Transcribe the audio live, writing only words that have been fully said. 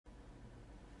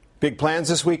Big plans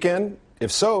this weekend?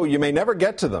 If so, you may never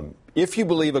get to them. If you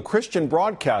believe a Christian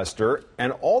broadcaster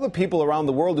and all the people around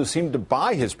the world who seem to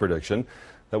buy his prediction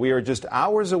that we are just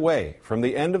hours away from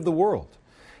the end of the world.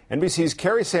 NBC's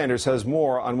Kerry Sanders has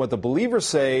more on what the believers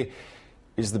say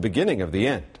is the beginning of the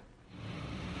end.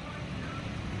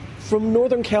 From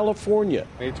Northern California,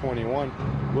 May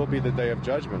 21 will be the day of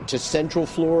judgment, to Central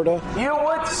Florida, you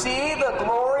would see the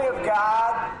glory of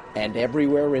God, and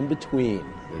everywhere in between.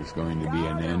 There's going to be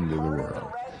an end to the world.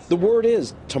 The word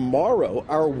is, tomorrow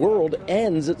our world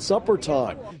ends at supper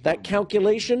time. That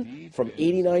calculation from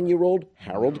 89-year-old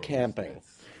Harold Camping.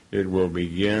 It will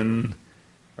begin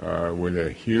with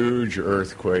a huge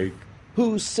earthquake.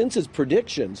 Who, since his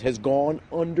predictions, has gone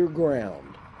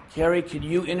underground. Kerry, could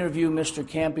you interview Mr.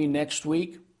 Camping next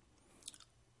week?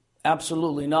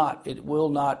 Absolutely not. It will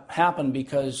not happen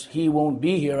because he won't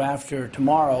be here after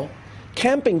tomorrow.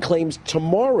 Camping claims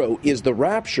tomorrow is the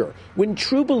rapture, when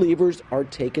true believers are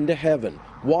taken to heaven.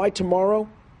 Why tomorrow?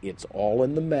 It's all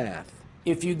in the math.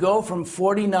 If you go from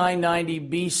 4990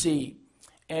 BC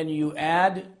and you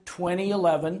add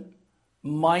 2011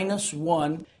 minus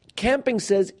 1... Camping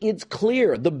says it's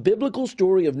clear the biblical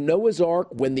story of Noah's Ark,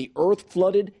 when the earth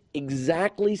flooded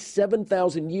exactly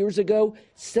 7,000 years ago,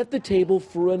 set the table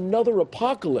for another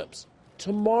apocalypse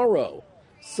tomorrow.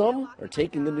 Some are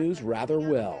taking the news rather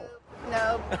well.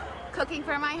 No cooking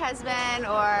for my husband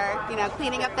or,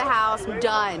 cleaning up the house.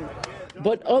 Done.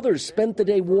 But others spent the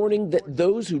day warning that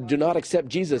those who do not accept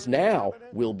Jesus now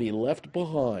will be left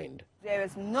behind. There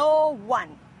is no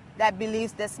one that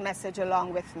believes this message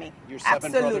along with me. Your seven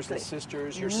Absolutely. brothers and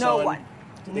sisters, your no son. One.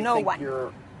 No one.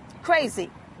 You're crazy.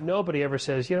 Nobody ever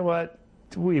says, you know what,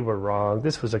 we were wrong.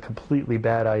 This was a completely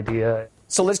bad idea.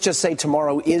 So let's just say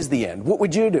tomorrow is the end. What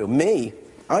would you do? Me,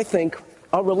 I think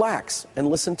I'll relax and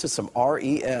listen to some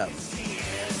REM.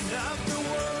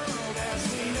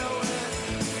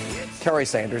 Kerry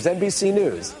Sanders, NBC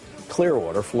News,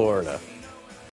 Clearwater, Florida.